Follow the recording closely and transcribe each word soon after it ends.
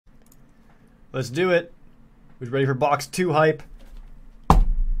Let's do it. Who's ready for box 2 hype?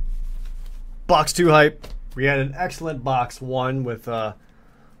 Box 2 hype. We had an excellent box 1 with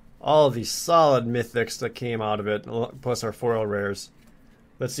all of these solid mythics that came out of it, plus our foil rares.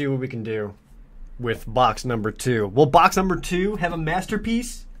 Let's see what we can do with box number 2. Will box number 2 have a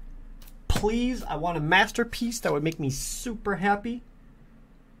masterpiece? Please, I want a masterpiece. That would make me super happy.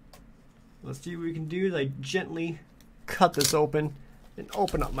 Let's see what we can do. I gently cut this open and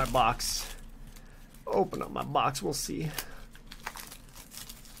open up my box. Open up my box, we'll see.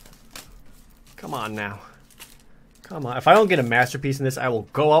 Come on now. Come on. If I don't get a masterpiece in this, I will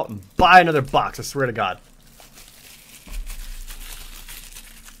go out and buy another box, I swear to God.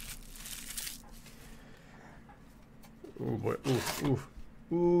 Ooh, boy. Ooh, ooh.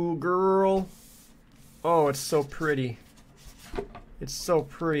 Ooh, girl. Oh, it's so pretty. It's so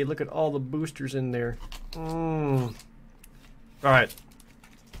pretty. Look at all the boosters in there. All right.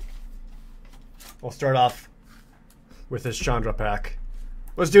 We'll start off with this Chandra pack.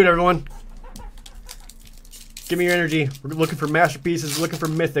 Let's do it, everyone. Give me your energy. We're looking for masterpieces, looking for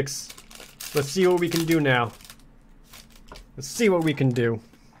mythics. Let's see what we can do now. Let's see what we can do.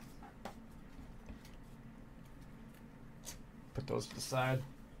 Put those to the side.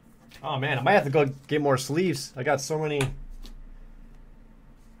 Oh man, I might have to go get more sleeves. I got so many.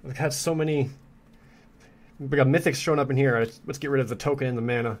 We got mythics showing up in here. Let's get rid of the token and the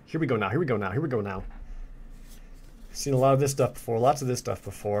mana. Here we go now. Here we go now. Here we go now. Seen a lot of this stuff before. Lots of this stuff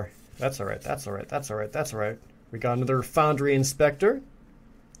before. That's all right. That's all right. That's all right. That's all right. We got another Foundry Inspector.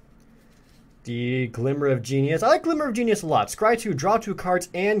 The Glimmer of Genius. I like Glimmer of Genius a lot. Scry 2, draw 2 cards,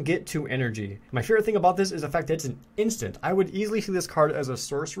 and get 2 energy. My favorite thing about this is the fact that it's an instant. I would easily see this card as a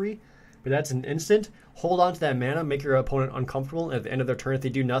sorcery, but that's an instant. Hold on to that mana, make your opponent uncomfortable, and at the end of their turn, if they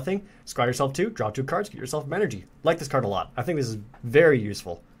do nothing, scry yourself 2, draw 2 cards, get yourself some energy. Like this card a lot. I think this is very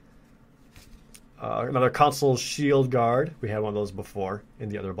useful. Another Console Shield Guard. We had one of those before in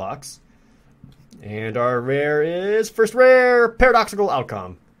the other box. And our rare is, first rare, Paradoxical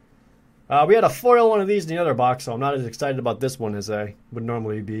Outcome. We had a foil one of these in the other box, so I'm not as excited about this one as I would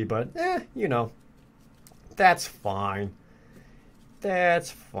normally be, but you know, that's fine. That's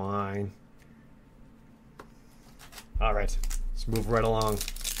fine. All right, let's move right along.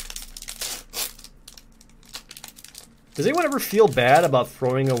 Does anyone ever feel bad about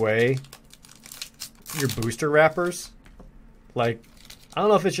throwing away your booster wrappers? Like, I don't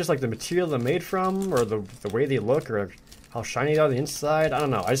know if it's just like the material they're made from, or the way they look, or how shiny they are on the inside. I don't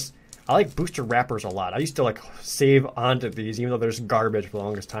know. I like booster wrappers a lot. I used to like save onto these, even though they're just garbage for the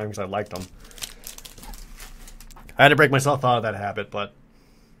longest time because I liked them. I had to break myself out of that habit, but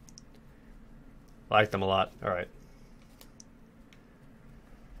I like them a lot. All right.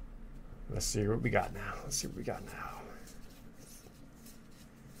 Let's see what we got now. Let's see what we got now.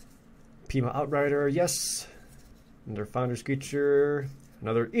 Pima Outrider, yes. Another Founder's Creature.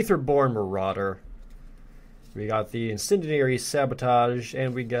 Another Aetherborn Marauder. We got the Incendiary Sabotage,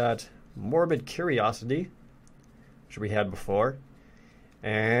 and we got Morbid Curiosity, which we had before.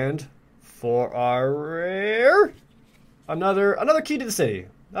 And for our rare, another Key to the City.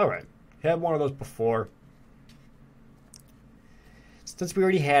 All right, had one of those before. Since we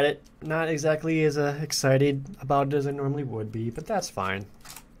already had it, not exactly as excited about it as I normally would be, but that's fine.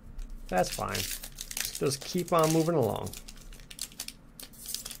 That's fine. Just keep on moving along.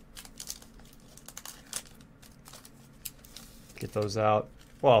 Get those out.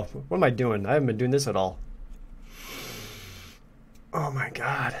 Well, what am I doing? I haven't been doing this at all. Oh my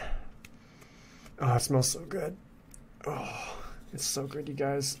God. Oh, it smells so good. Oh, it's so good, you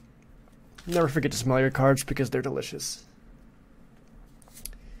guys. Never forget to smell your cards because they're delicious.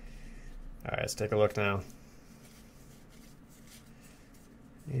 All right, let's take a look now.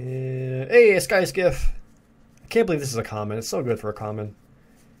 Hey, a Sky Skiff. I can't believe this is a common. It's so good for a common.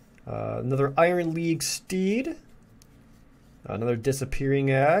 Another Iron League Steed. Another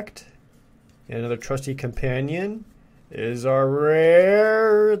Disappearing Act. And another Trusty Companion is our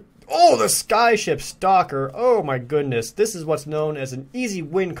rare. Oh, the Skyship Stalker. Oh my goodness. This is what's known as an easy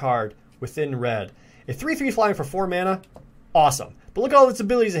win card within red. A 3/3 flying for 4 mana. Awesome. But look at all its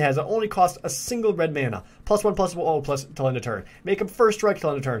abilities it has. It only costs a single red mana. +1/+1 plus until end of turn. Make him first strike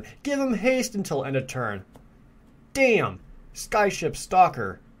until end of turn. Give him haste until end of turn. Damn. Skyship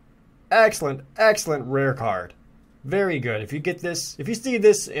Stalker. Excellent, excellent rare card. Very good. If you get this, if you see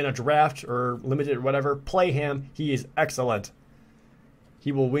this in a draft or limited or whatever, play him. He is excellent.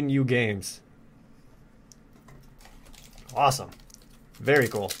 He will win you games. Awesome. Very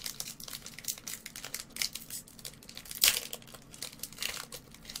cool.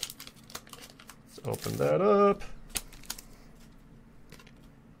 Let's open that up.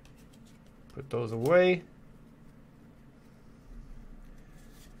 Put those away.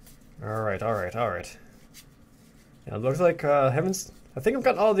 Alright, alright, alright. Yeah, it looks like I think I've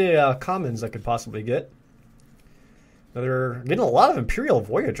got all the commons I could possibly get. Getting a lot of Imperial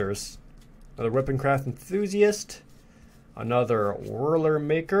Voyagers. Another Weaponcraft Enthusiast. Another Whirler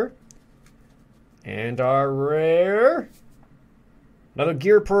Maker. And our rare. Another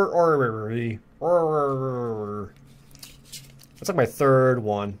Gear per Orrery. That's like my third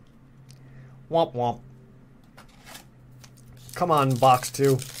one. Womp womp. Come on, box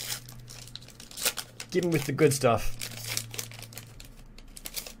 2. Give me with the good stuff.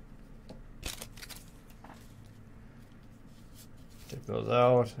 Take those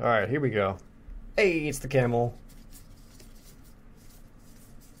out. Alright, here we go. Hey, it's the camel.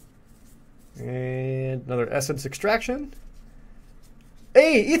 And another Essence Extraction.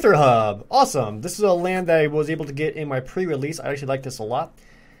 Hey, Ether Hub! Awesome! This is a land that I was able to get in my pre-release. I actually like this a lot.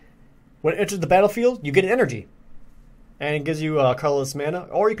 When it enters the battlefield, you get an energy. And it gives you colorless mana.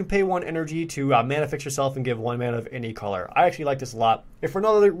 Or you can pay 1 energy to mana fix yourself and give 1 mana of any color. I actually like this a lot. If for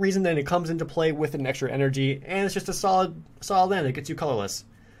no other reason, then it comes into play with an extra energy. And it's just a solid land. It gets you colorless.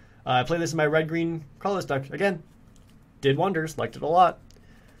 I played this in my red-green colorless deck. Again, did wonders. Liked it a lot.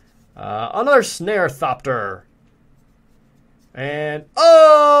 Another Snare Thopter. And,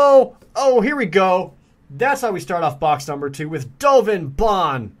 oh, here we go. That's how we start off box number 2 with Dovin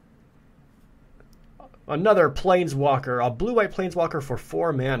Bond. Another Planeswalker, a blue-white Planeswalker for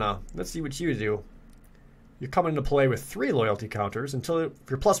 4 mana. Let's see what you do. You're coming into play with 3 loyalty counters until if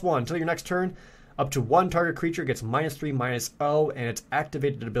you're +1 until your next turn. Up to 1 target creature gets -3/-0, and its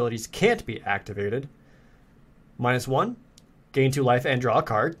activated abilities can't be activated. -1, gain 2 life and draw a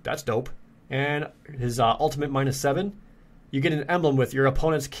card. That's dope. And his ultimate -7. You get an emblem with your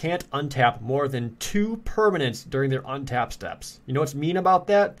opponents can't untap more than 2 permanents during their untap steps. You know what's mean about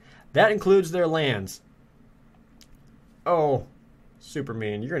that? That includes their lands. Oh, super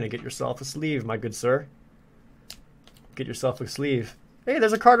mean. You're going to get yourself a sleeve, my good sir. Get yourself a sleeve. Hey,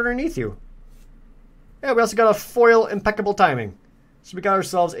 there's a card underneath you. Yeah, we also got a foil Impeccable Timing. So we got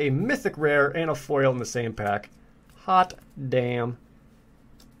ourselves a mythic rare and a foil in the same pack. Hot damn.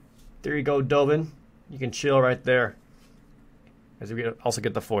 There you go, Dovin. You can chill right there. As we also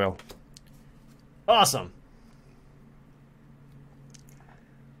get the foil. Awesome.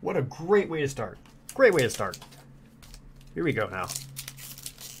 What a great way to start. Great way to start. Here we go now.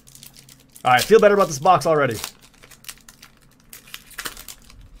 Alright, feel better about this box already.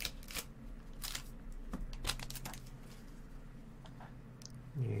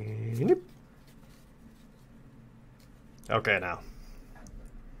 Okay, now.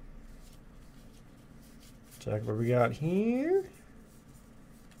 Check what we got here.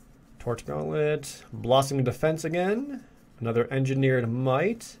 Torch Gauntlet. Blossoming Defense again. Another Engineered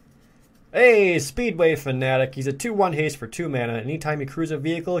Might. Hey, Speedway Fanatic. He's a 2/1 haste for 2 mana. Anytime you cruise a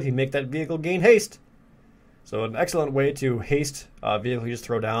vehicle, you make that vehicle gain haste. So an excellent way to haste a vehicle you just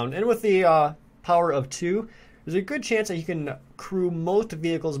throw down. And with the power of 2, there's a good chance that he can crew most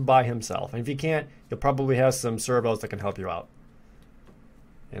vehicles by himself. And if he can't, he'll probably have some servos that can help you out.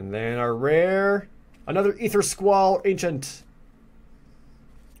 And then our rare, another Ether Squall Ancient.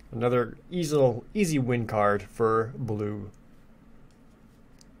 Another easy win card for blue.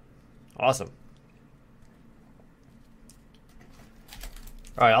 Awesome.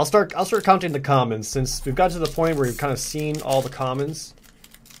 All right, I'll start counting the commons since we've got to the point where we've kind of seen all the commons.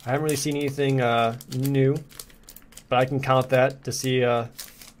 I haven't really seen anything new, but I can count that to see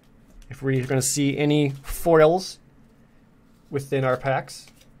if we're going to see any foils within our packs.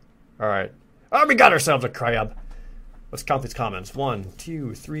 All right. Oh, we got ourselves a crab. Let's count these commons. 1,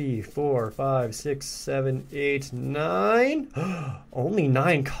 2, 3, 4, 5, 6, 7, 8, 9. Only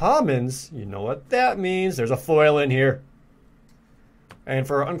 9 commons. You know what that means. There's a foil in here. And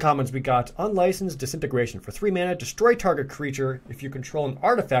for our uncommons, we got Unlicensed Disintegration. For 3 mana, destroy target creature. If you control an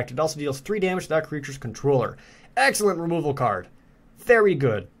artifact, it also deals 3 damage to that creature's controller. Excellent removal card. Very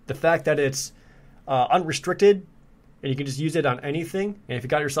good. The fact that it's unrestricted, and you can just use it on anything. And if you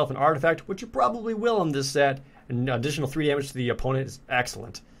got yourself an artifact, which you probably will in this set, an additional 3 damage to the opponent is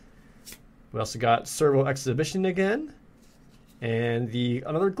excellent. We also got Servo Exhibition again. And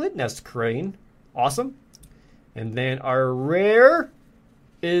another Glint Nest Crane. Awesome. And then our rare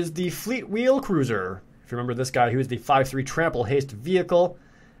is the Fleet Wheel Cruiser. If you remember this guy, he was the 5/3 trample haste vehicle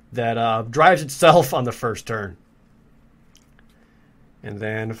that drives itself on the first turn. And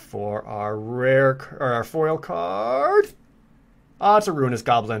then for our rare, or our foil card, it's a Ruinous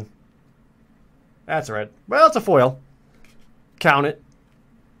Goblin. That's all right. Well, it's a foil. Count it.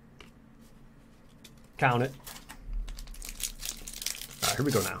 Count it. All right, here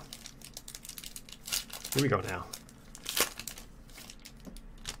we go now. Here we go now.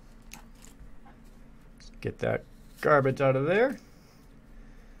 Let's get that garbage out of there.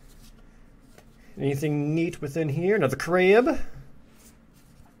 Anything neat within here? Another crab.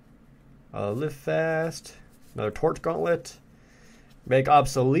 Live fast. Another torch gauntlet. Make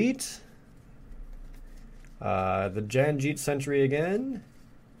obsolete. The Janjeet Sentry again.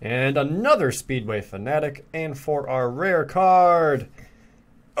 And another Speedway Fanatic. And for our rare card,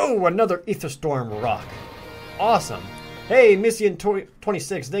 oh, another Aetherstorm Rock. Awesome. Hey,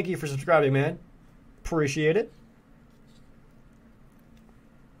 Missian26, thank you for subscribing, man. Appreciate it.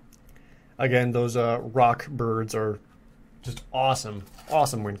 Again, those rock birds are just awesome.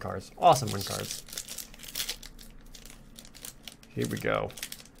 Awesome win cards. Awesome win cards. Here we go.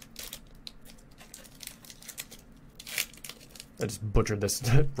 I just butchered this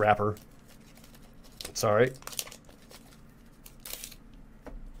wrapper. Sorry.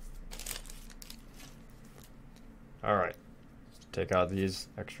 Alright. Take out these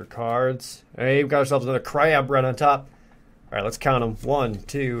extra cards. Hey, we've got ourselves another crab right on top. Alright, let's count them. 1,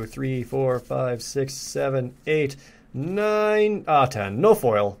 2, 3, 4, 5, 6, 7, 8, 9, 10. No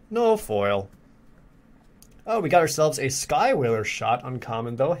foil. No foil. Oh, we got ourselves a Sky Whaler shot.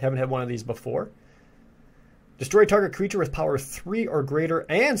 Uncommon, though. Haven't had one of these before. Destroy target creature with power 3 or greater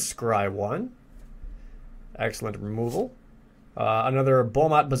and scry 1. Excellent removal. Another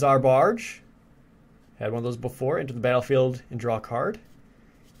Beaumont Bazaar Barge. Had one of those before. Enter the battlefield and draw a card.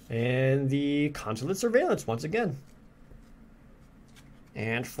 And the Consulate Surveillance once again.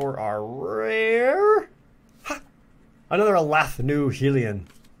 And for our rare... Ha! Another Alathnu Helion.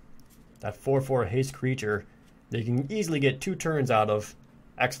 That 4/4 haste creature that you can easily get 2 turns out of.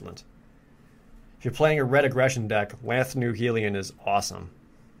 Excellent. If you're playing a red aggression deck, Alathnu Helion is awesome.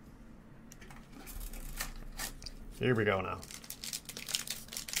 Here we go now.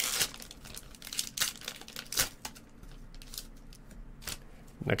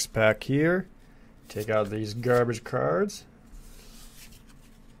 Next pack here. Take out these garbage cards.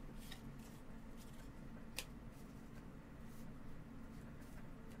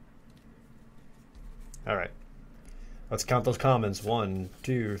 Alright. Let's count those commons. 1,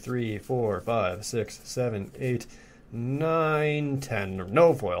 2, 3, 4, 5, 6, 7, 8, 9, 10.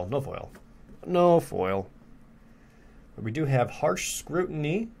 No foil. No foil. No foil. But we do have Harsh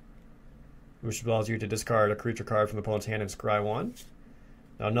Scrutiny, which allows you to discard a creature card from the opponent's hand and scry 1.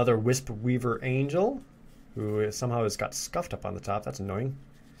 Now another Wisp Weaver Angel, who somehow has got scuffed up on the top. That's annoying.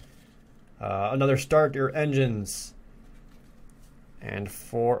 Another Start Your Engines. And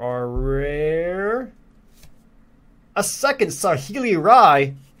for our rare... a second Saheeli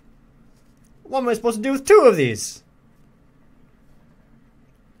Rai. What am I supposed to do with 2 of these?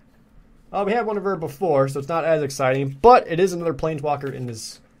 We had one of her before, so it's not as exciting. But it is another Planeswalker in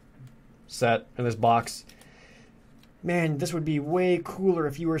this set, in this box. Man, this would be way cooler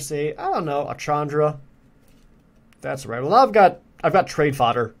if you were, say, I don't know, a Chandra. That's right. Well, I've got trade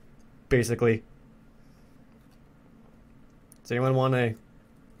fodder, basically. Does anyone want a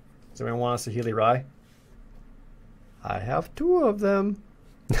Saheeli Rai? I have 2 of them.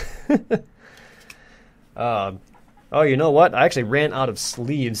 Oh, you know what? I actually ran out of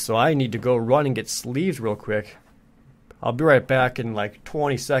sleeves, so I need to go run and get sleeves real quick. I'll be right back in like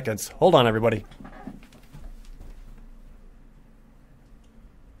 20 seconds. Hold on, everybody.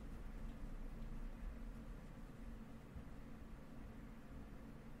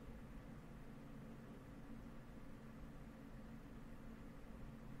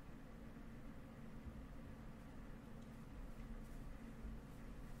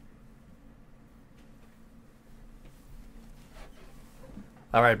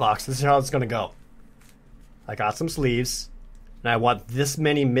 Alright, box, this is how it's going to go. I got some sleeves, and I want this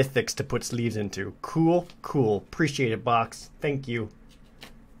many mythics to put sleeves into. Cool, cool. Appreciate it, box. Thank you.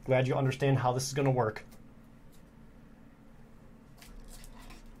 Glad you understand how this is going to work.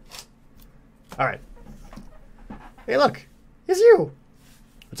 Alright. Hey, look. It's you.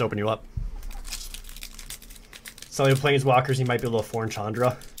 Let's open you up. Some of the Planeswalkers, you might be a little foreign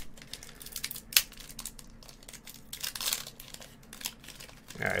Chandra.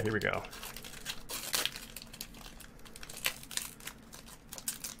 Alright, here we go.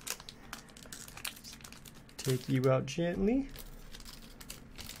 Take you out gently.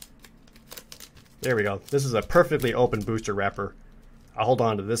 There we go. This is a perfectly open booster wrapper. I'll hold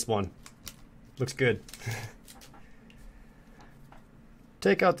on to this one. Looks good.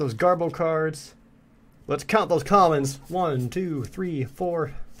 Take out those Garbo cards. Let's count those commons. 1, 2, 3,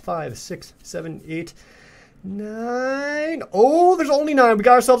 4, 5, 6, 7, 8, 9. Oh, there's only 9. We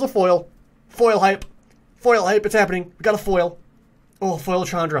got ourselves a foil. Foil hype. Foil hype. It's happening. We got a foil. Oh, foil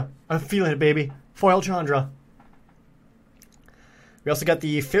Chandra. I'm feeling it, baby. Foil Chandra. We also got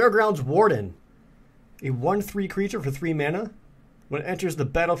the Fairgrounds Warden. A 1/3 creature for 3 mana. When it enters the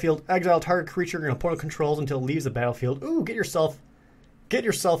battlefield, exile target creature your opponent controls until it leaves the battlefield. Ooh, get yourself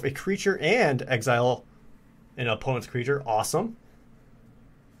a creature and exile an opponent's creature. Awesome.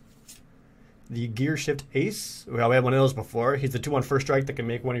 The Gear Shift Ace. Well, we had one of those before. He's the 2/1 first strike that can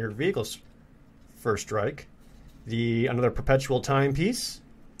make one of your vehicles first strike. Another Perpetual Timepiece.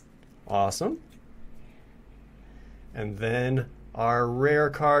 Awesome. And then our rare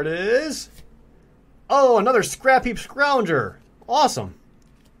card is... Oh, another Scrap Heap Scrounger. Awesome.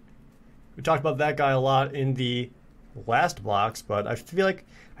 We talked about that guy a lot in the last box, but I feel like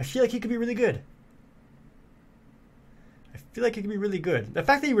he could be really good. The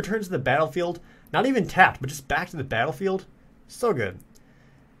fact that he returns to the battlefield, not even tapped, but just back to the battlefield, so good.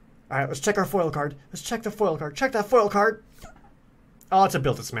 All right, let's check our foil card. Let's check the foil card. Check that foil card. Oh, it's a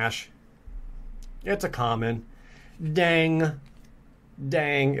Build-A-Smash. It's a common. Dang.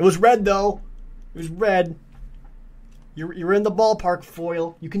 It was red, though. It was red. You're in the ballpark,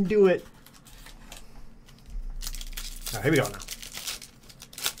 foil. You can do it. All right, here we go now.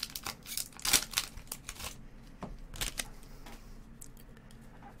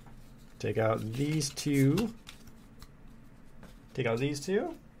 Take out these two.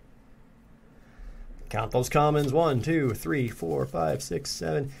 Count those commons. 1, 2, 3, 4, 5, 6,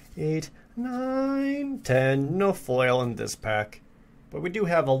 7, 8, 9, 10. No foil in this pack. But we do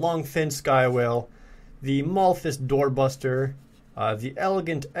have a Longfin Skywhale, the Malphus Doorbuster, the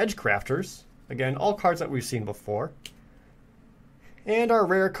Elegant Edgecrafters. Again, all cards that we've seen before. And our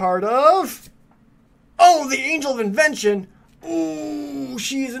rare card of... Oh, the Angel of Invention! Ooh,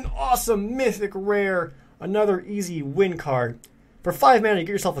 she's an awesome mythic rare. Another easy win card. For 5 mana, you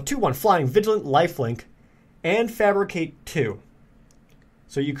get yourself a 2/1 flying Vigilant Lifelink and Fabricate 2.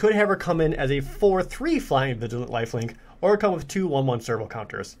 So you could have her come in as a 4/3 flying Vigilant Lifelink, or come with 2 1/1 servo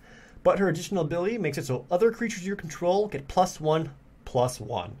counters. But her additional ability makes it so other creatures you control get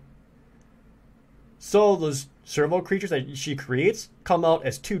 +1/+1. So those servo creatures that she creates come out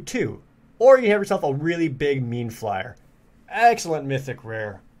as 2/2. Or you have yourself a really big mean flyer. Excellent mythic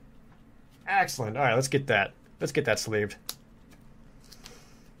rare. Excellent. All right, let's get that. Let's get that sleeved.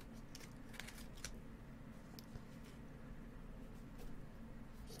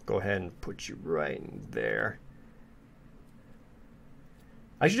 Go ahead and put you right in there.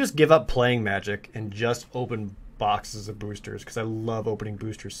 I should just give up playing Magic and just open boxes of boosters because I love opening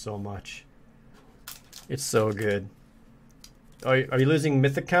boosters so much. It's so good. Are you losing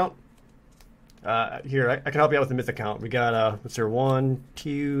Mythic count? Here, I can help you out with the Mythic count. We got, what's there? 1,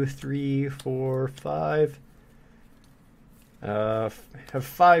 2, 3, 4, 5. Have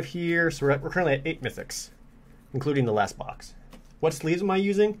 5 here, so we're currently at 8 Mythics, including the last box. What sleeves am I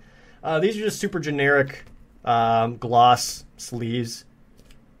using? These are just super generic gloss sleeves.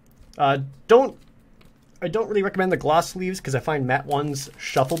 I don't really recommend the gloss sleeves because I find matte ones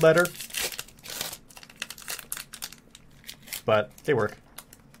shuffle better. But they work.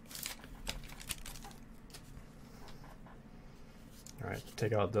 Alright,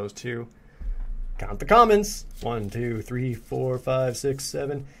 take out those two. Count the commons. 1, 2, 3, 4, 5, 6,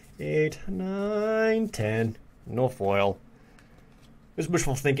 7, 8, 9, 10. No foil. It was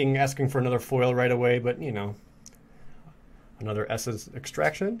wishful thinking, asking for another foil right away, but you know. Another Essence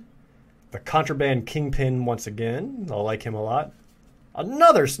Extraction. The Contraband Kingpin once again. I like him a lot.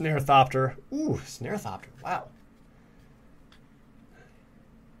 Another Snarethopter. Ooh, Snarethopter. Wow.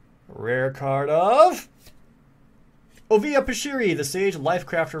 Rare card of Ovia Pashiri, the Sage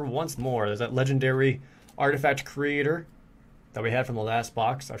Lifecrafter once more. There's that legendary artifact creator that we had from the last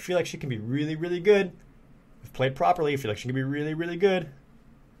box. I feel like she can be really, really good. If played properly, I feel like she can be really, really good.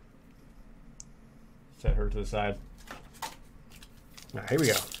 Set her to the side. Now, here we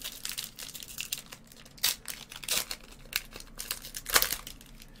go.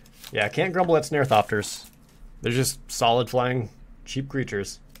 Yeah, I can't grumble at Snarethopters. They're just solid flying, cheap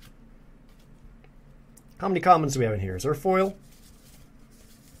creatures. How many commons do we have in here? Is there a foil?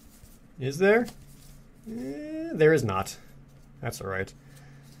 Is there? There is not. That's alright.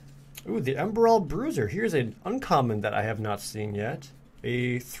 Ooh, the Emberall Bruiser. Here's an uncommon that I have not seen yet.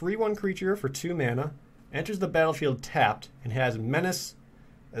 A 3/1 creature for 2 mana. Enters the battlefield tapped and has Menace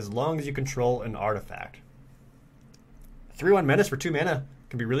as long as you control an artifact. 3/1 Menace for 2 mana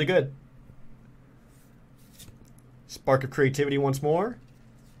can be really good. Spark of Creativity once more.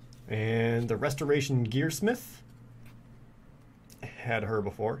 And the Restoration Gearsmith. Had her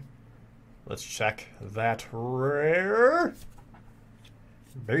before. Let's check that rare.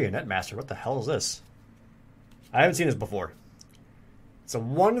 Marionette Master. What the hell is this? I haven't seen this before. It's a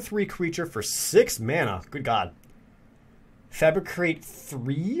 1/3 creature for 6 mana. Good God. Fabricate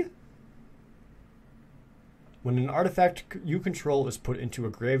 3? When an artifact you control is put into a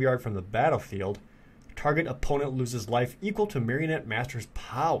graveyard from the battlefield, target opponent loses life equal to Marionette Master's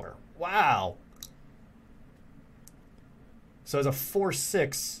power. Wow. So as a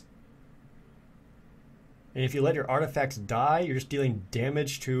 4/6, and if you let your artifacts die, you're just dealing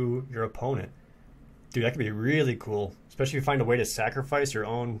damage to your opponent. Dude, that could be really cool. Especially if you find a way to sacrifice your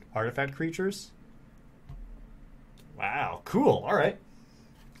own artifact creatures. Wow, cool. All right.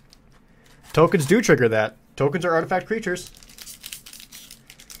 Tokens do trigger that. Tokens are artifact creatures.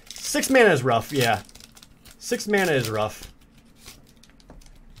 6 mana is rough, yeah. 6 mana is rough.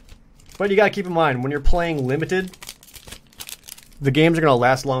 But you gotta keep in mind, when you're playing limited, the games are gonna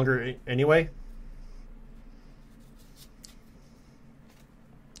last longer anyway.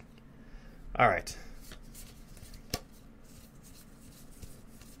 Alright.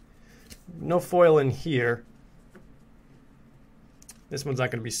 No foil in here. This one's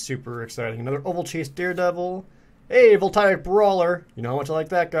not going to be super exciting. Another Oval Chase Daredevil. Hey, Voltaic Brawler. You know how much I like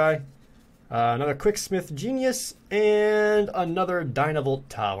that guy. Another Quicksmith Genius. And another Dynavolt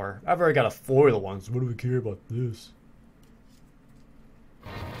Tower. I've already got a foil one, so what do we care about this?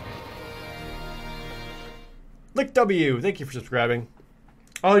 Lick W, thank you for subscribing.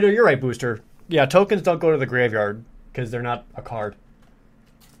 Oh, no, you're right, Booster. Yeah, tokens don't go to the graveyard because they're not a card.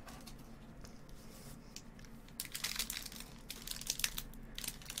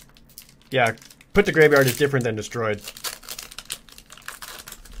 Yeah, put to graveyard is different than destroyed.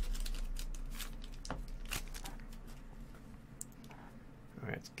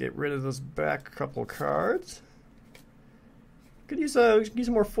 Alright, let's get rid of those back couple cards. Could use some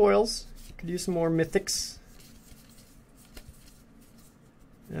more foils. Could use some more mythics.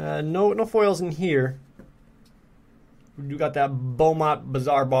 No foils in here. We got that Beaumont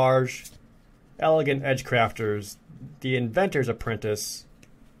Bazaar Barge, Elegant Edgecrafters, the Inventor's Apprentice,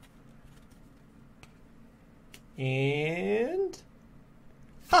 and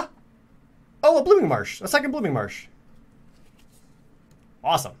ha! Oh, a Blooming Marsh, a second Blooming Marsh.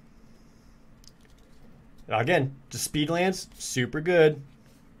 Awesome. Again, just speed lands, super good.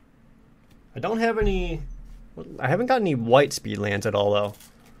 I don't have any. I haven't got any white speed lands at all though.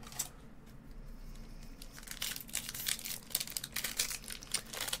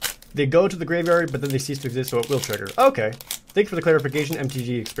 They go to the graveyard, but then they cease to exist, so it will trigger. Okay. Thanks for the clarification,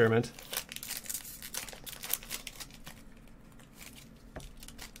 MTG Experiment.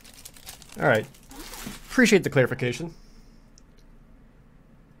 Alright. Appreciate the clarification.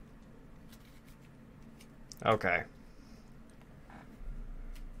 Okay.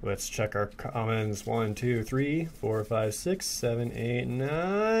 Let's check our commons. 1, 2, 3, 4, 5, 6, 7, 8,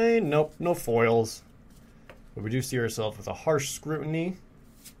 9. Nope, no foils. But we do see ourselves with a Harsh Scrutiny,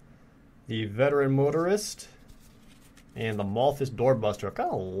 the Veteran Motorist, and the Malthus Doorbuster. I've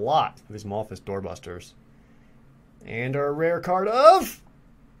got a lot of these Malthus Doorbusters. And our rare card of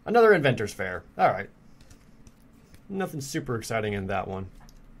another Inventor's Fair. Alright. Nothing super exciting in that one.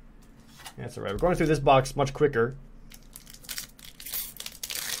 That's alright. We're going through this box much quicker.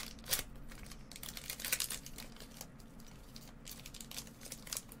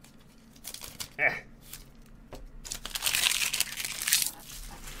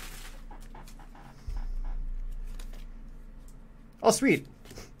 Oh, sweet.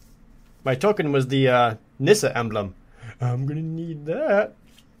 My token was the Nissa emblem. I'm gonna need that.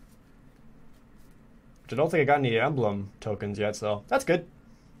 Which I don't think I got any emblem tokens yet, so that's good.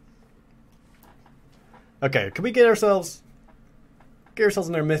 Okay, can we get ourselves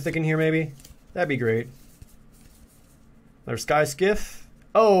another mythic in here maybe? That'd be great. Another Sky Skiff.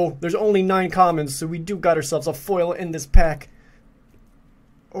 Oh, there's only 9 commons, so we do got ourselves a foil in this pack.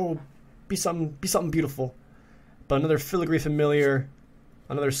 Oh, be something beautiful. But another Filigree Familiar,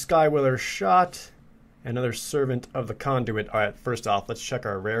 another Skywiller Shot, and another Servant of the Conduit. Alright, first off, let's check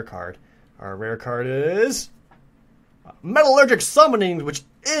our rare card. Our rare card is Metallurgic Summoning, which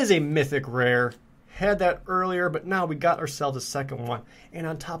is a mythic rare. Had that earlier, but now we got ourselves a second one. And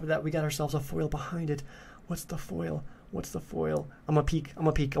on top of that, we got ourselves a foil behind it. What's the foil? What's the foil? I'm gonna peek. I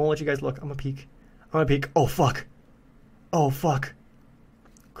won't let you guys look. I'm gonna peek. Oh, fuck. Oh, fuck.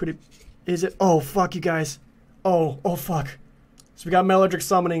 Could it... Is it... Oh, fuck, you guys. Oh, fuck. So we got Metallurgic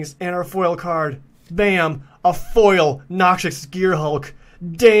Summonings and our foil card. Bam! A foil Noxious Gearhulk.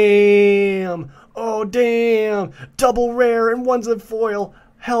 Damn! Oh, damn! Double rare and one's a foil.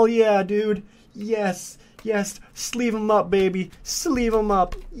 Hell yeah, dude. Yes. Yes. Sleeve them up, baby. Sleeve them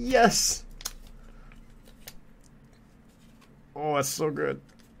up. Yes. Oh, that's so good.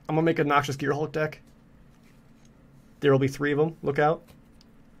 I'm gonna make a Noxious Gearhulk deck. There will be 3 of them. Look out.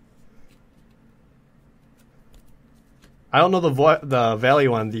 I don't know the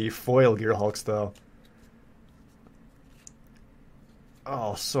value on the foil Gear Hulks though.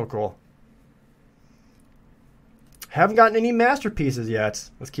 Oh, so cool. Haven't gotten any masterpieces yet.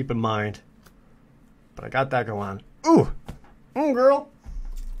 Let's keep in mind. But I got that going on. Ooh! Girl!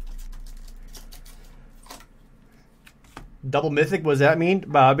 Double Mythic, what does that mean?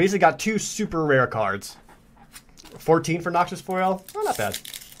 Basically got 2 super rare cards. 14 for Noxious Foil. Oh, not bad.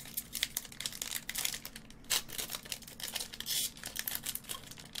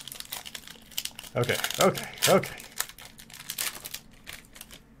 Okay.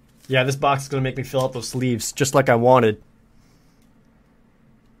 Yeah, this box is going to make me fill out those sleeves just like I wanted.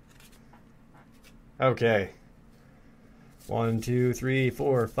 Okay. 1, 2, 3,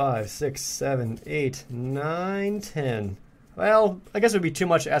 4, 5, 6, 7, 8, 9, 10. Well, I guess it would be too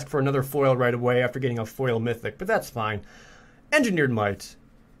much to ask for another foil right away after getting a foil mythic, but that's fine. Engineered Might,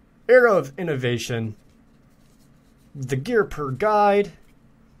 Era of Innovation, the Gear Per Guide,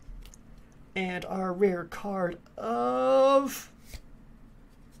 and our rare card of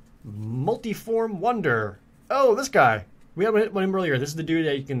Multiform Wonder. Oh, this guy. We had him earlier. This is the dude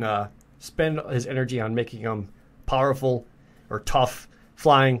that you can spend his energy on making him powerful or tough,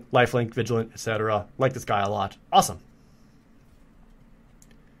 flying, lifelink, vigilant, etc. Like this guy a lot. Awesome.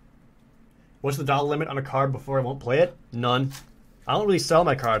 What's the dollar limit on a card before I won't play it? None. I don't really sell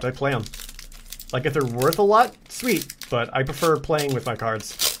my cards. I play them. Like, if they're worth a lot, sweet. But I prefer playing with my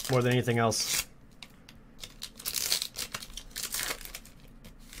cards more than anything else.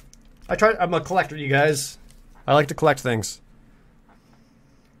 I'm a collector, you guys. I like to collect things.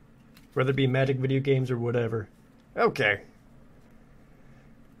 Whether it be Magic video games or whatever. Okay.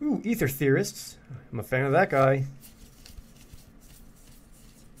 Ooh, Ether Theorists. I'm a fan of that guy.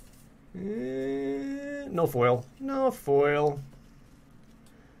 No foil. No foil.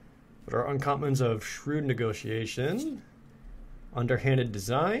 But our uncommons of Shrewd Negotiation, Underhanded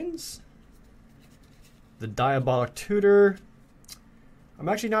Designs, the Diabolic Tutor. I'm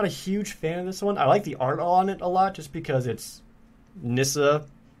actually not a huge fan of this one. I like the art on it a lot just because it's Nissa,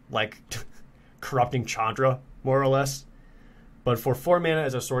 like, corrupting Chandra, more or less. But for 4 mana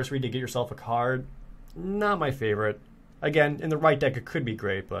as a sorcery to get yourself a card, not my favorite. Again, in the right deck it could be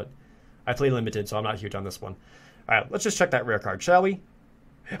great, but I play limited, so I'm not huge on this one. Alright, let's just check that rare card, shall we?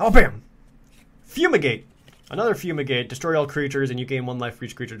 Oh, bam! Fumigate! Another Fumigate. Destroy all creatures, and you gain 1 life for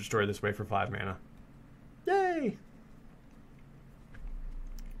each creature destroyed this way for 5 mana. Yay!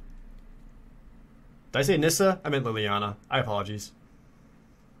 Did I say Nissa? I meant Liliana. I apologize.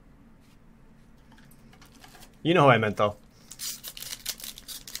 You know who I meant, though.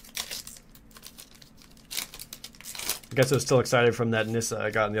 I guess I was still excited from that Nissa I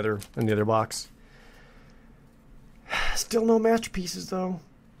got in the other box. Still no masterpieces though.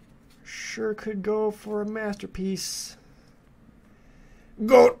 Sure could go for a masterpiece.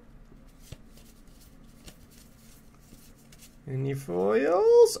 Go. Any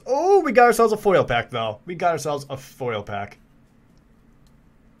foils? Oh, we got ourselves a foil pack though. We got ourselves a foil pack.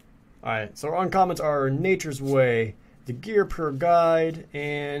 Alright, so our uncommons are Nature's Way, the Gear Per Guide,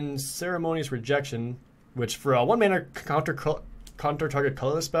 and Ceremonious Rejection. Which for a 1 mana counter target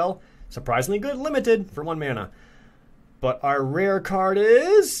colorless spell, surprisingly good, limited for 1 mana. But our rare card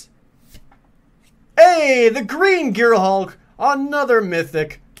is, hey, the Green Gear Hulk, another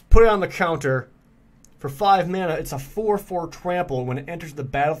mythic. Put it on the counter for 5 mana. It's a 4/4 trample. When it enters the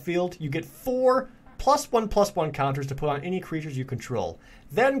battlefield, you get 4 +1/+1 counters to put on any creatures you control.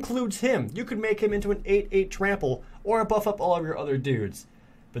 That includes him. You could make him into an 8/8 trample or buff up all of your other dudes.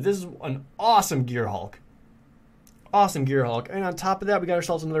 But this is an awesome Gear Hulk. Awesome Gear Hulk. And on top of that, we got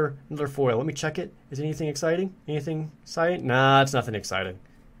ourselves another foil. Let me check it. Is anything exciting? Anything exciting? Nah, it's nothing exciting.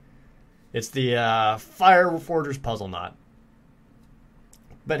 It's the Fire Forger's Puzzle Knot.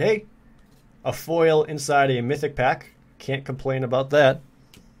 But hey, a foil inside a mythic pack. Can't complain about that.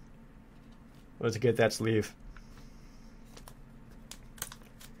 Let's get that sleeve.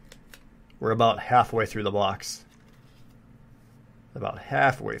 We're about halfway through the box. About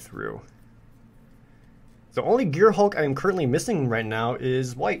halfway through. The only Gear Hulk I am currently missing right now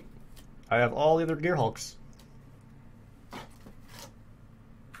is white. I have all the other Gear Hulks.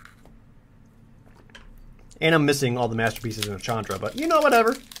 And I'm missing all the masterpieces in Chandra, but you know,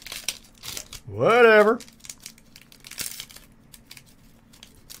 whatever. Whatever.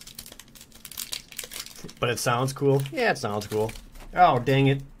 But it sounds cool. Yeah, it sounds cool. Oh, dang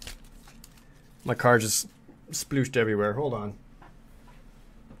it. My card just splooshed everywhere. Hold on.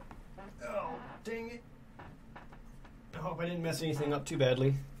 Oh, dang it. I hope I didn't mess anything up too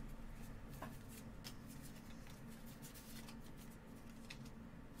badly.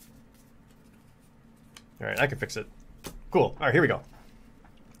 Alright, I can fix it. Cool. All right, here we go.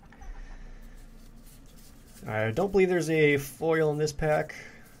 I don't believe there's a foil in this pack.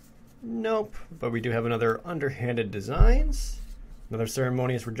 Nope. But we do have another Underhanded Designs, another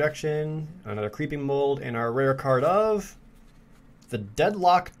Ceremonious Rejection, another Creeping Mold, and our rare card of the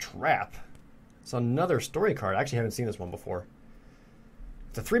Deadlock Trap. It's another story card. I actually haven't seen this one before.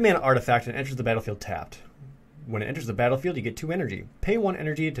 It's a 3-mana artifact and enters the battlefield tapped. When it enters the battlefield, you get 2 energy. Pay 1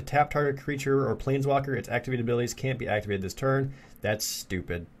 energy to tap target creature or planeswalker. Its activated abilities can't be activated this turn. That's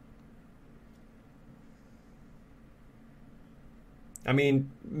stupid. I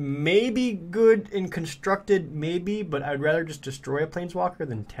mean, maybe good in constructed, maybe, but I'd rather just destroy a planeswalker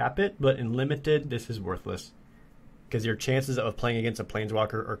than tap it. But in limited, this is worthless. Because your chances of playing against a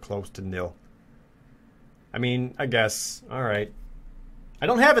planeswalker are close to nil. I mean, I guess. Alright. I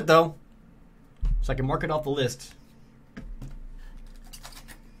don't have it, though. So I can mark it off the list.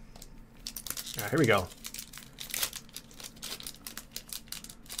 Alright, here we go.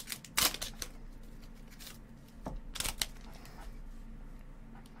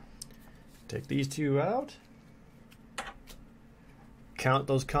 Take these 2 out. Count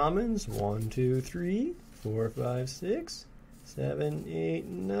those commons. 1, 2, 3, 4, 5, 6, 7, 8,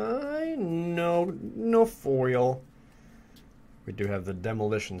 9. No foil. We do have the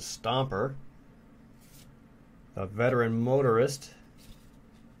Demolition Stomper, the Veteran Motorist,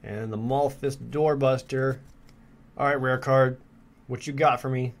 and the Maulfist Doorbuster. Alright, rare card. What you got for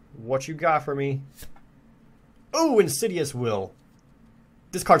me? What you got for me? Oh, Insidious Will.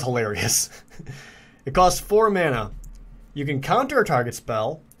 This card's hilarious. It costs 4 mana. You can counter a target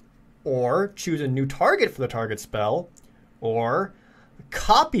spell, or choose a new target for the target spell, or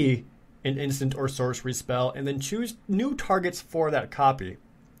copy an instant or sorcery spell, and then choose new targets for that copy.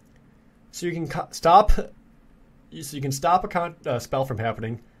 So you can stop a spell from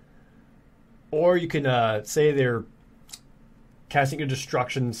happening, or you can say they're casting a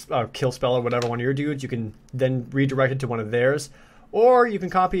destruction kill spell or whatever, one of your dudes. You can then redirect it to one of theirs. Or you can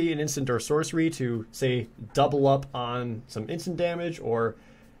copy an instant or sorcery to, say, double up on some instant damage, or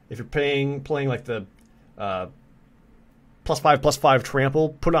if you're playing like the +5/+5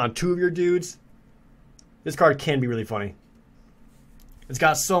 trample, put on 2 of your dudes. This card can be really funny. It's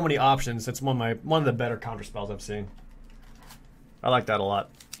got so many options. It's one of the better counter spells I've seen. I like that a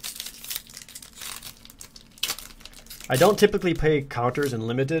lot. I don't typically play counters in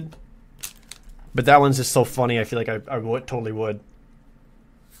limited, but that one's just so funny. I feel like I totally would.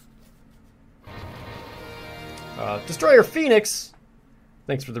 Destroyer Phoenix,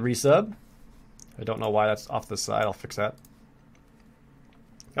 thanks for the resub. I don't know why that's off the side. I'll fix that.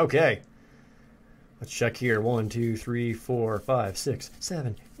 Okay. Let's check here. 1, 2, 3, 4, 5, 6,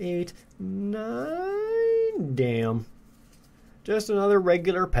 7, 8, 9. Damn. Just another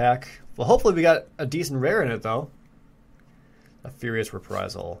regular pack. Well, hopefully we got a decent rare in it, though. A Furious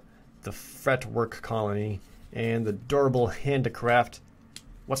Reprisal, the Fretwork Colony, and the Durable Handicraft.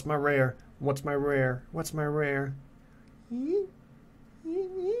 What's my rare? What's my rare? What's my rare?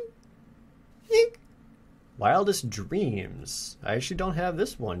 Wildest Dreams. I actually don't have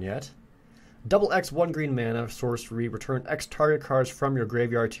this one yet. Double X 1 green mana, sorcery. Return X target cards from your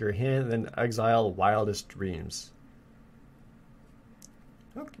graveyard to your hand, then exile Wildest Dreams.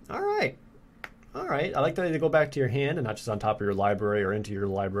 Okay. Alright. Alright. I like that they go back to your hand and not just on top of your library or into your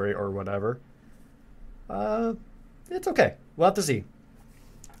library or whatever. It's okay. We'll have to see.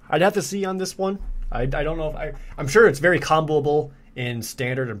 I'd have to see on this one. I don't know if I'm sure it's very comboable in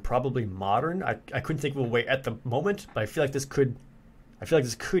standard and probably modern. I couldn't think of a way at the moment, but I feel like this could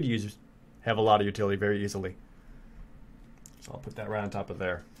have a lot of utility very easily. So I'll put that right on top of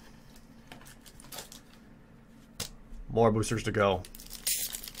there. More boosters to go.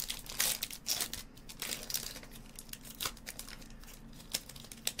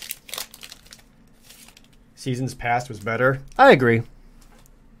 Seasons Past was better. I agree.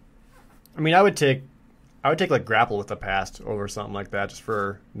 I mean, I would take like Grapple with the Past over something like that just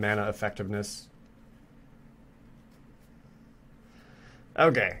for mana effectiveness.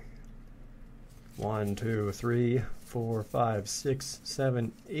 Okay. 1, 2, 3, 4, 5, 6,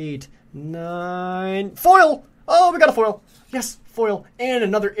 7, 8, 9. Foil! Oh, we got a foil. Yes, foil. And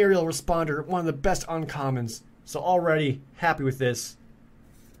another aerial responder. One of the best uncommons. So already happy with this.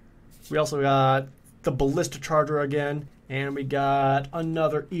 We also got the Ballista Charger again. And we got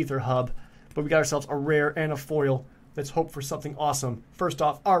another Ether Hub. But we got ourselves a rare and a foil. Let's hope for something awesome. First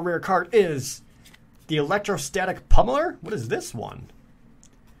off, our rare card is the Electrostatic Pummeler. What is this one?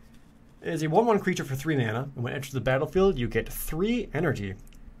 It is a 1/1 creature for 3 mana. And when it enters the battlefield, you get 3 energy.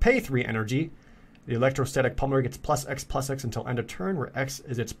 Pay 3 energy. The Electrostatic Pummeler gets +X/+X until end of turn, where X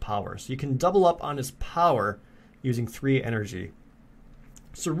is its power. So you can double up on its power using 3 energy.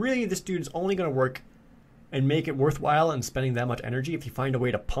 So really, this dude's only going to work and make it worthwhile in spending that much energy if you find a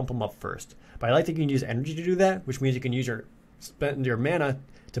way to pump him up first. But I like that you can use energy to do that, which means you can use spend your mana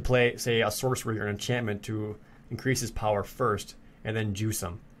to play, say, a sorcery or an enchantment to increase his power first, and then juice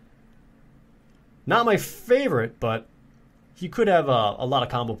him. Not my favorite, but he could have a lot of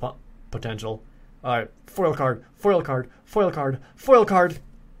combo potential. All right, foil card, foil card, foil card, foil card.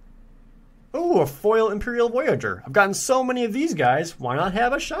 Ooh, a foil Imperial Voyager. I've gotten so many of these guys, why not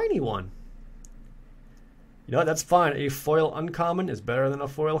have a shiny one? You know what, that's fine. A foil uncommon is better than a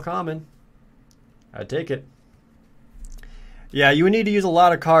foil common. I'd take it. Yeah, you would need to use a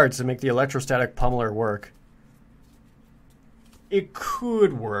lot of cards to make the electrostatic pummeler work. It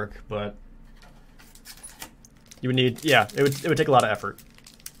could work, but you would need, yeah, it would take a lot of effort.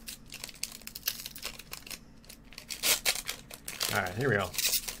 All right, here we go.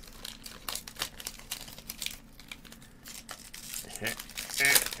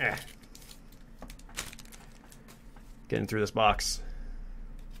 Getting through this box.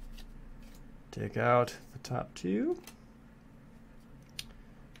 Take out the top 2.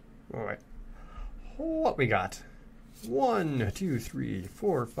 All right. What we got? 1, 2, 3,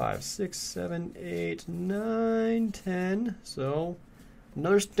 4, 5, 6, 7, 8, 9, 10. So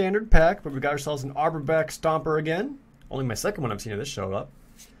another standard pack, but we got ourselves an Arborback Stomper again. Only my second one I've seen of this show up.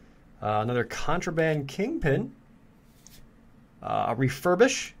 Another Contraband Kingpin. A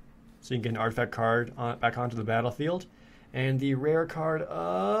Refurbish, so you can get an artifact card back onto the battlefield. And the rare card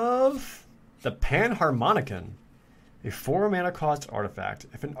of the Panharmonicon. A 4-mana cost artifact.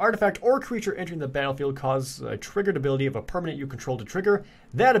 If an artifact or creature entering the battlefield causes a triggered ability of a permanent you control to trigger,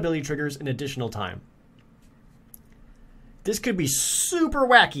 that ability triggers an additional time. This could be super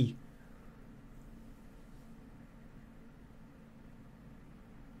wacky.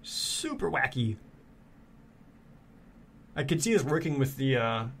 Super wacky. I could see this working with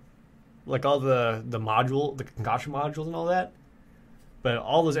the, like all the concoction modules and all that. But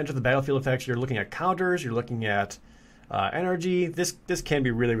all those enter the battlefield effects, you're looking at counters, you're looking at energy. This can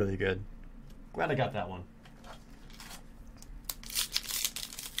be really, really good. Glad I got that one.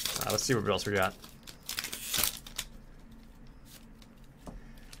 Let's see what else we got.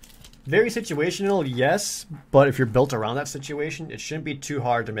 Very situational, yes, but if you're built around that situation, it shouldn't be too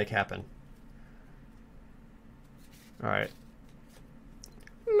hard to make happen. All right.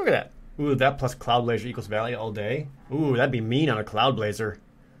 Look at that. Ooh, that plus Cloud Blazer equals Valley all day. Ooh, that'd be mean on a Cloud Blazer.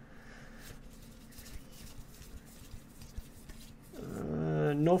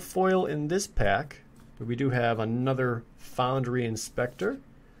 No foil in this pack, but we do have another Foundry Inspector,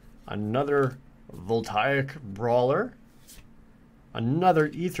 another Voltaic Brawler, another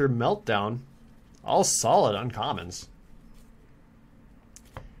Ether Meltdown, all solid uncommons.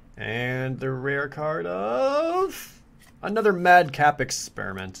 And the rare card of another Madcap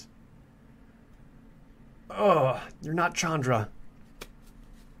Experiment. Oh, you're not Chandra.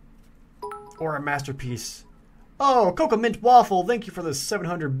 Or a Masterpiece. Oh, Cocoa Mint Waffle, thank you for the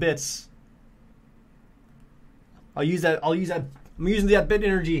 700 bits. I'll use that. I'm using that bit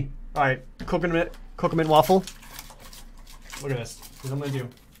energy. All right, Cocoa Mint Waffle. Look at this. Here's what I'm gonna do.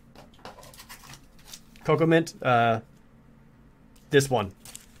 Cocoa Mint, this one.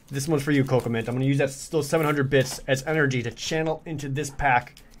 This one's for you, Cocoa Mint. I'm gonna use those 700 bits as energy to channel into this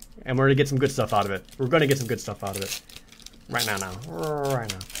pack, and we're gonna get some good stuff out of it. We're gonna get some good stuff out of it. Right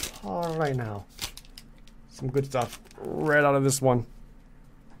now. Some good stuff right out of this one.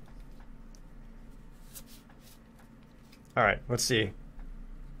 All right, let's see.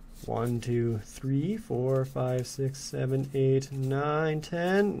 1, 2, 3, 4, 5, 6, 7, 8, 9,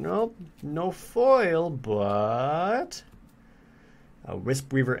 10. Nope, no foil, but a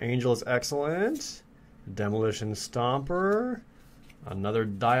Wisp-Weaver Angel is excellent. Demolition Stomper. Another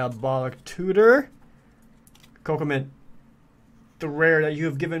Diabolic Tutor. Cocoa Mint, the rare that you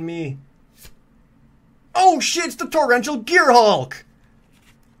have given me. Oh shit, it's the Torrential Gearhulk!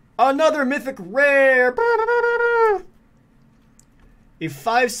 Another mythic rare! A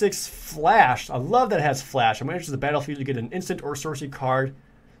 5/6 flash. I love that it has flash. When it enters the battlefield, you get an instant or sorcery card.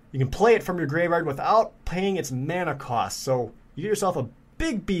 You can play it from your graveyard without paying its mana cost. So you get yourself a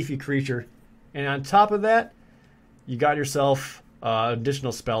big beefy creature. And on top of that, you got yourself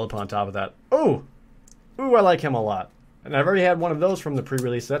additional spell upon top of that. Ooh, I like him a lot. And I've already had one of those from the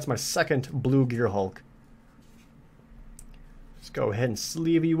pre-release. So that's my second blue Gearhulk. Let's go ahead and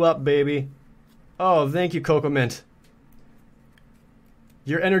sleeve you up, baby. Oh, thank you, Cocoa Mint.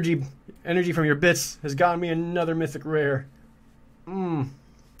 Your energy from your bits has gotten me another mythic rare.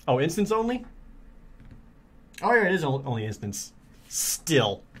 Oh, instance only? Oh, yeah, it is only instance.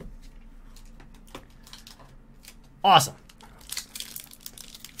 Still. Awesome.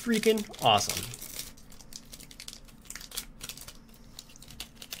 Freaking awesome.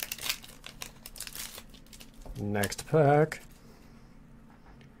 Next pack.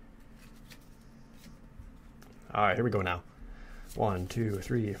 All right, here we go now. 1, 2,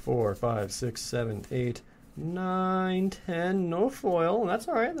 3, 4, 5, 6, 7, 8, 9, 10. No foil. That's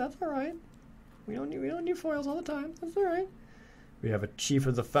all right. That's all right. We don't need foils all the time. That's all right. We have a Chief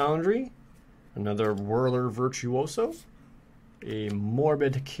of the Foundry, another Whirler Virtuoso, a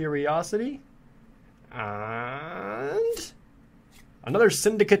Morbid Curiosity, and another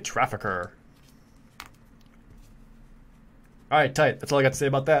Syndicate Trafficker. All right, tight. That's all I got to say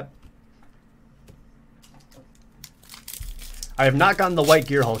about that. I have not gotten the white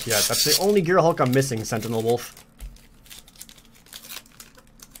Gear Hulk yet. That's the only Gear Hulk I'm missing, Sentinel Wolf.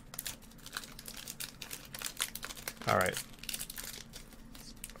 All right.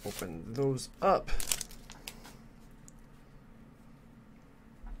 Let's open those up.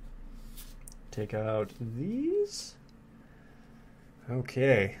 Take out these.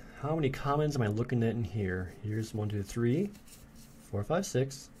 Okay. How many commons am I looking at in here? Here's 1, 2, 3, 4, 5,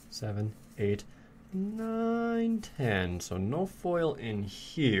 6, 7, 8, 9, 10. So no foil in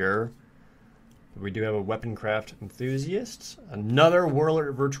here. We do have a Weaponcraft Enthusiast. Another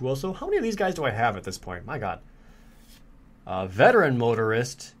Whirler Virtuoso. How many of these guys do I have at this point? My God. A Veteran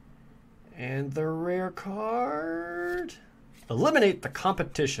Motorist. And the rare card. Eliminate the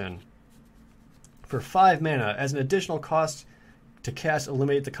Competition. For 5 mana, as an additional cost to cast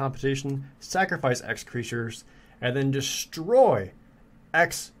Eliminate the Competition, sacrifice X creatures, and then destroy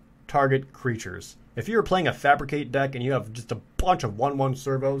X target creatures. If you're playing a Fabricate deck and you have just a bunch of 1/1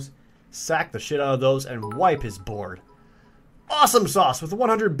 servos, sack the shit out of those and wipe his board. Awesome Sauce with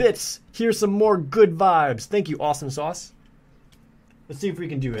 100 bits. Here's some more good vibes. Thank you, Awesome Sauce. Let's see if we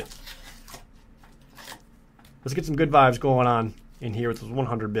can do it. Let's get some good vibes going on in here with those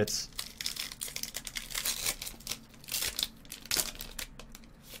 100 bits.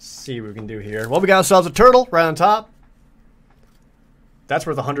 See what we can do here. Well, we got ourselves a turtle right on top. That's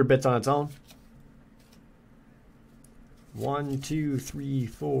worth 100 bits on its own. 1, 2, 3,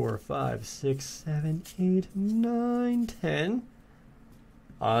 4, 5, 6, 7, 8, 9, 10.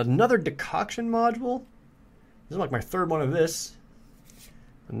 Another decoction module. This is like my third one of this.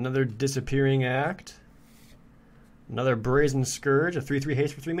 Another Disappearing Act. Another Brazen Scourge, a 3/3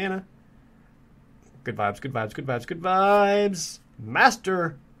 haste for 3 mana. Good vibes, good vibes, good vibes, good vibes.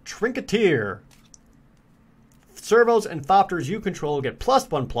 Master Trinketeer. Servos and Thopters you control get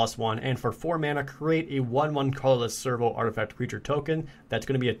 +1/+1, and for 4 mana, create a 1/1 colorless servo artifact creature token. That's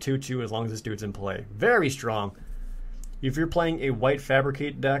going to be a 2/2 as long as this dude's in play. Very strong. If you're playing a white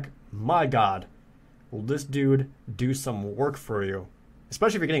Fabricate deck, my God, will this dude do some work for you?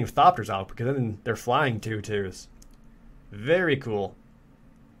 Especially if you're getting Thopters out, because then they're flying 2/2s. Very cool.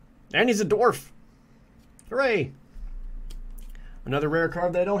 And he's a dwarf. Hooray! Another rare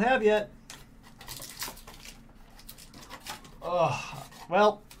card that I don't have yet. Oh,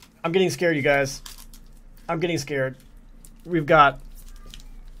 well, I'm getting scared, you guys. I'm getting scared. We've got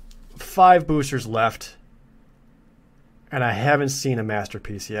 5 boosters left, and I haven't seen a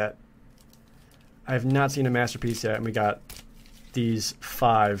Masterpiece yet. I have not seen a Masterpiece yet, and we got these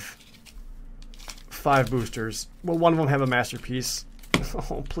 5 boosters. Will one of them have a Masterpiece?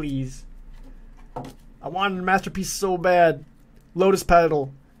 Oh, please. I wanted a Masterpiece so bad. Lotus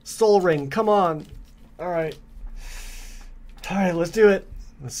Petal, Soul Ring, come on. All right. All right, let's do it.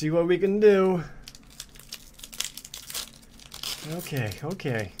 Let's see what we can do. Okay,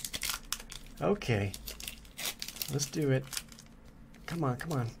 okay. Okay. Let's do it. Come on,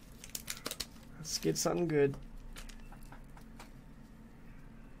 come on. Let's get something good.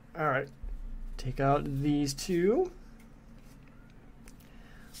 All right. Take out these 2.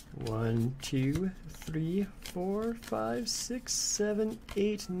 1, 2, 3, 4, 5, 6, 7,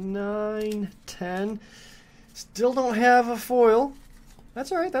 8, 9, 10. Still don't have a foil.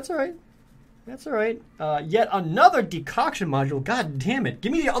 That's all right. That's all right. That's all right. Yet another decoction module. God damn it.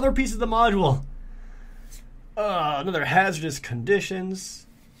 Give me the other piece of the module. Another hazardous conditions.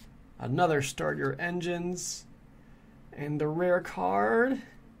 Another start your engines. And the rare card.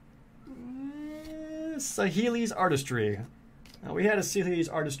 Saheeli's Artistry. Now, we had a Saheeli's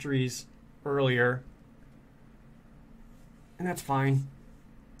Artistries earlier. And that's fine.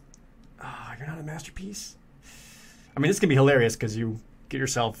 You're not a Masterpiece? I mean, this can be hilarious because you get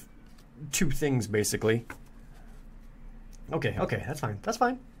yourself 2 things, basically. Okay, okay, that's fine. That's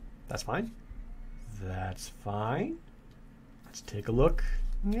fine. That's fine. That's fine. Let's take a look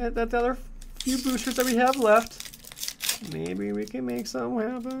at the other few boosters that we have left. Maybe we can make something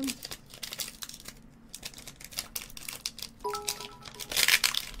happen.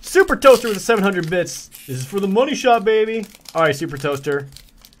 Super Toaster with the 700 bits. This is for the money shot, baby. All right, Super Toaster.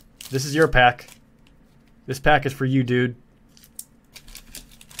 This is your pack. This pack is for you, dude.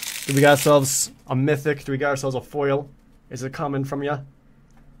 Do we got ourselves a mythic? Do we got ourselves a foil? Is it coming from you?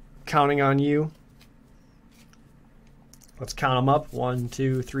 Counting on you. Let's count them up. 1,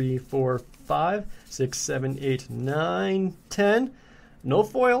 2, 3, 4, 5, 6, 7, 8, 9, 10. No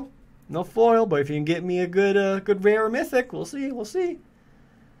foil. No foil, but if you can get me a good rare mythic, we'll see. We'll see.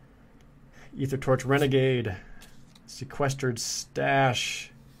 Ether Torch Renegade. Sequestered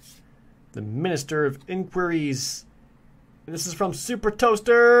Stash. The Minister of Inquiries. This is from Super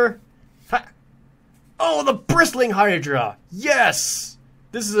Toaster. Ha! Oh, the Bristling Hydra. Yes!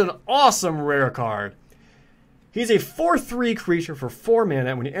 This is an awesome rare card. He's a 4/3 creature for 4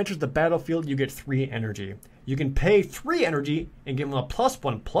 mana. When he enters the battlefield, you get 3 energy. You can pay 3 energy and give him a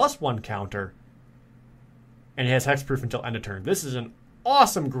 +1/+1 counter. And he has hexproof until end of turn. This is an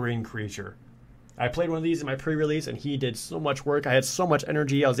awesome green creature. I played one of these in my pre-release and he did so much work. I had so much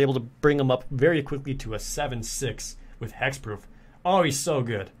energy. I was able to bring him up very quickly to a 7/6 with hexproof. Oh, he's so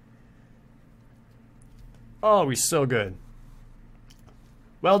good. Oh, he's so good.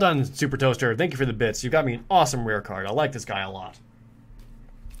 Well done, Super Toaster. Thank you for the bits. You got me an awesome rare card. I like this guy a lot.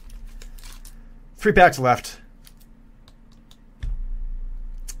 3 packs left.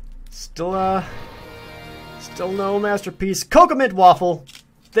 Still no masterpiece. Cocoa Mint Waffle.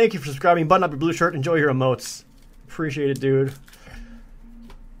 Thank you for subscribing. Button up your blue shirt. Enjoy your emotes. Appreciate it, dude.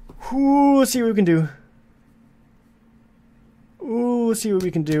 Ooh, let's see what we can do. Ooh, let's see what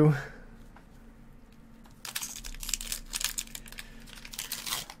we can do.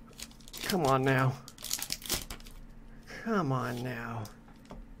 Come on now. Come on now.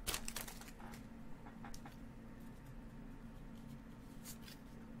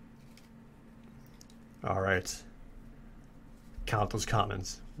 All right. Count those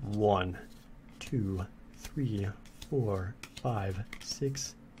commons. 1, 2, 3, 4, 5,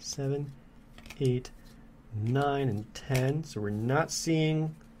 6, 7, 8, 9, and 10. So we are not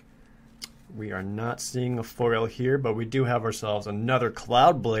seeing a foil here, but we do have ourselves another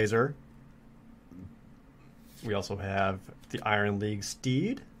Cloud Blazer. We also have the Iron League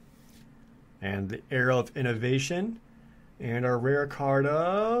Steed and the Arrow of Innovation and our rare card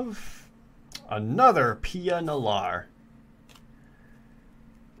of another Pia Nalar.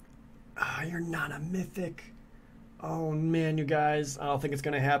 Ah, you're not a mythic. Oh man, you guys, I don't think it's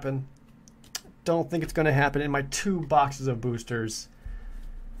gonna happen. Don't think it's gonna happen in my 2 boxes of boosters.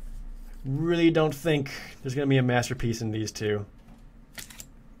 Really don't think there's gonna be a masterpiece in these 2.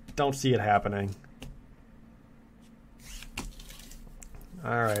 Don't see it happening.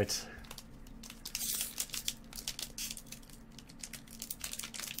 All right.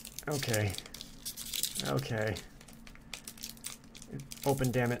 Okay. Okay.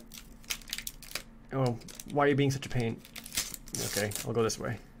 Open, damn it. Oh, why are you being such a pain? Okay, I'll go this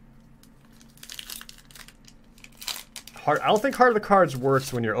way. I don't think Heart of the Cards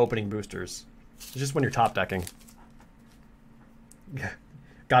works when you're opening boosters. It's just when you're top decking.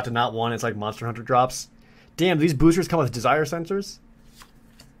 Got to not one, it's like Monster Hunter drops. Damn, these boosters come with desire sensors?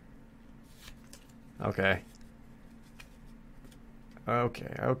 Okay.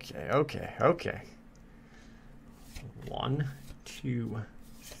 Okay. 1, 2,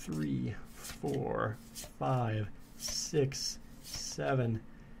 3, 4, 5, 6, 7,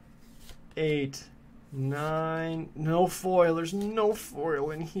 8, 9. No foil. There's no foil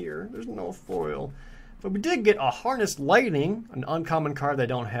in here. There's no foil. But we did get a Harnessed Lightning, an uncommon card that I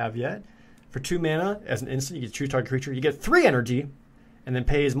don't have yet. For 2 mana, as an instant, you get choose target creature. You get 3 energy, and then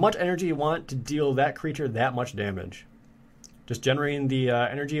pay as much energy you want to deal that creature that much damage. Just generating the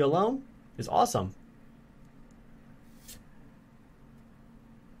energy alone is awesome.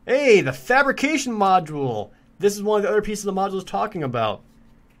 Hey, the fabrication module. This is one of the other pieces of the module I was talking about.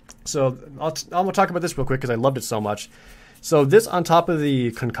 So I'm going to talk about this real quick because I loved it so much. So this on top of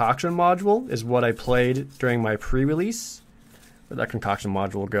the concoction module is what I played during my pre-release. Where'd that concoction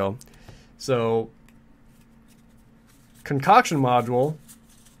module go? So concoction module,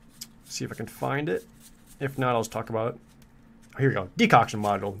 see if I can find it. If not, I'll just talk about it. Oh, here we go. Decoction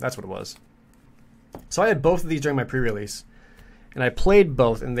module, that's what it was. So I had both of these during my pre-release. And I played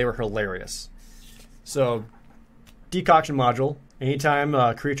both, and they were hilarious. So, decoction module. Anytime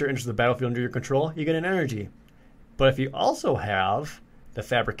a creature enters the battlefield under your control, you get an energy. But if you also have the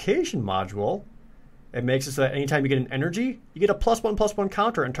fabrication module, it makes it so that anytime you get an energy, you get a +1/+1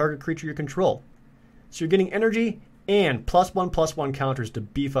 counter on target creature you control. So you're getting energy and +1/+1 counters to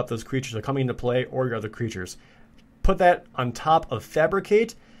beef up those creatures that are coming into play or your other creatures. Put that on top of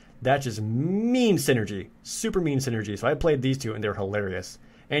Fabricate. That's just mean synergy. Super mean synergy. So I played these 2 and they're hilarious.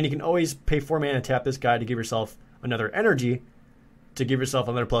 And you can always pay 4 mana and tap this guy to give yourself another energy to give yourself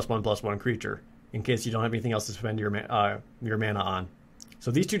another +1/+1 creature in case you don't have anything else to spend your mana on.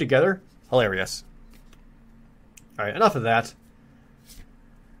 So these two together, hilarious. All right, enough of that.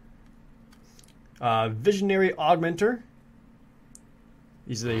 Visionary Augmenter.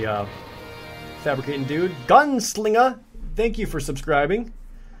 He's the fabricating dude. Gunslinger, thank you for subscribing.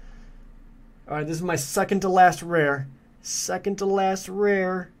 All right, this is my second to last rare. Second to last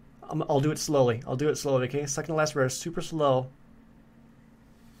rare. I'll do it slowly. I'll do it slowly, okay? Second to last rare, super slow.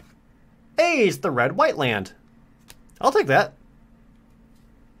 Hey, it's the red-white land. I'll take that.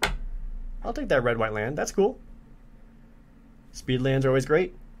 I'll take that red-white land. That's cool. Speed lands are always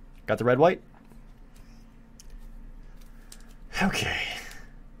great. Got the red-white. Okay.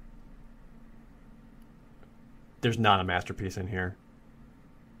 There's not a masterpiece in here.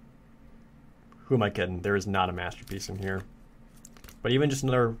 Who am I kidding? There is not a masterpiece in here. But even just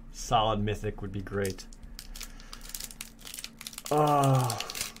another solid mythic would be great. Oh,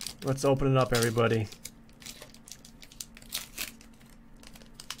 let's open it up, everybody.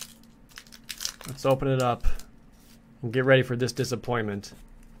 Let's open it up and get ready for this disappointment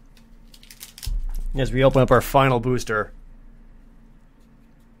as we open up our final booster.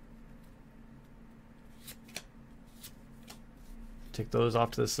 Take those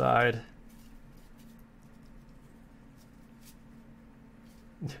off to the side.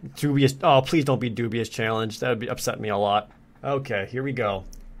 Dubious. Oh, please don't be dubious challenge. That would be upset me a lot. Okay, here we go.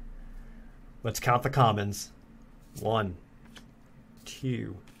 Let's count the commons. 1,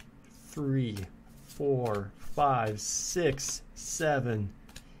 2, 3, 4, 5, 6, 7,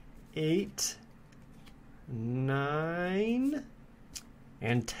 8, 9,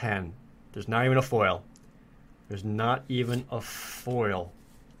 and 10. There's not even a foil. There's not even a foil.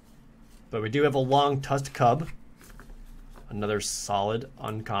 But we do have a long-tusked cub. Another solid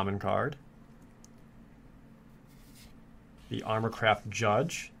uncommon card. The Armorcraft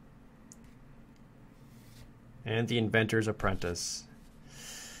Judge. And the Inventor's Apprentice.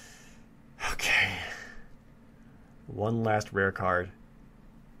 Okay. One last rare card.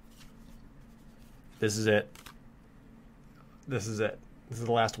 This is it. This is it. This is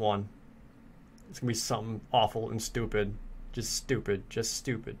the last one. It's going to be something awful and stupid. Just stupid. Just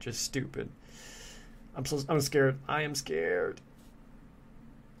stupid. Just stupid. I'm scared. I am scared.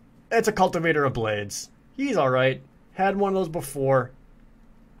 It's a Cultivator of Blades. He's alright. Had one of those before.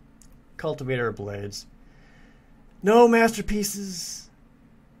 Cultivator of Blades. No masterpieces.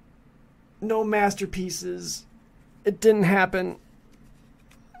 No masterpieces. It didn't happen.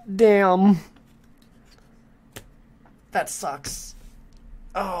 Damn. That sucks.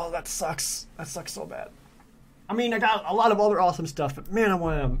 Oh, that sucks. That sucks so bad. I mean, I got a lot of other awesome stuff, but man, I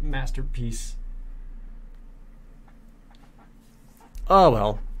wanted a masterpiece. Oh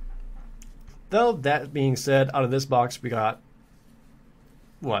well. Though that being said, out of this box we got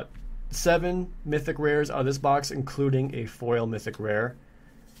what? 7 mythic rares out of this box, including a foil mythic rare,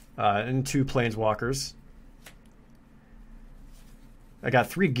 and 2 planeswalkers. I got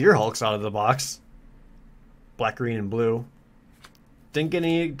 3 Gearhulks out of the box. Black, green, and blue. Didn't get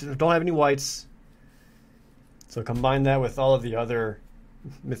any. Don't have any whites. So combine that with all of the other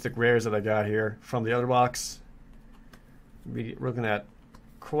mythic rares that I got here from the other box. We're looking at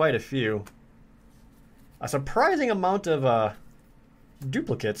quite a few. A surprising amount of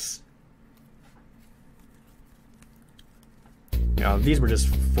duplicates. Yeah, these were just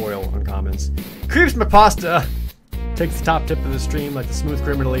foil uncommons. Creeps McPasta takes the top tip of the stream like the smooth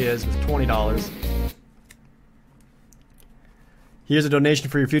criminal he is with $20. Here's a donation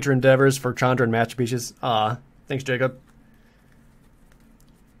for your future endeavors for Chandra and Masterpieces. Thanks, Jacob.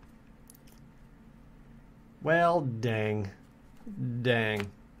 Well, dang.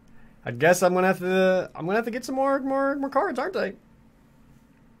 I guess I'm gonna have to get some more cards, aren't I?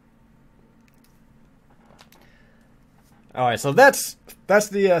 All right, so that's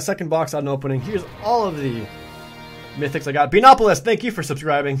the second box I'm opening. Here's all of the mythics I got. Beanopolis, thank you for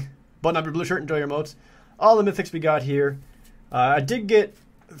subscribing. Button up your blue shirt, enjoy your emotes. All the mythics we got here. I did get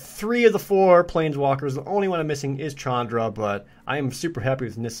 3 of the 4 planeswalkers. The only one I'm missing is Chandra, but I am super happy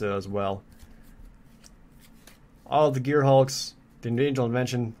with Nissa as well. All of the Gearhulks, the Angel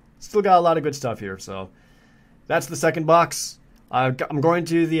Invention. Still got a lot of good stuff here, so that's the second box. I'm going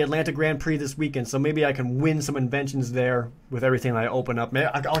to the Atlanta Grand Prix this weekend, so maybe I can win some inventions there with everything I open up. Maybe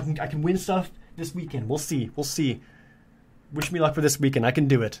I can win stuff this weekend. We'll see. We'll see. Wish me luck for this weekend. I can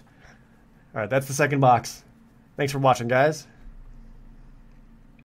do it. All right, that's the second box. Thanks for watching, guys.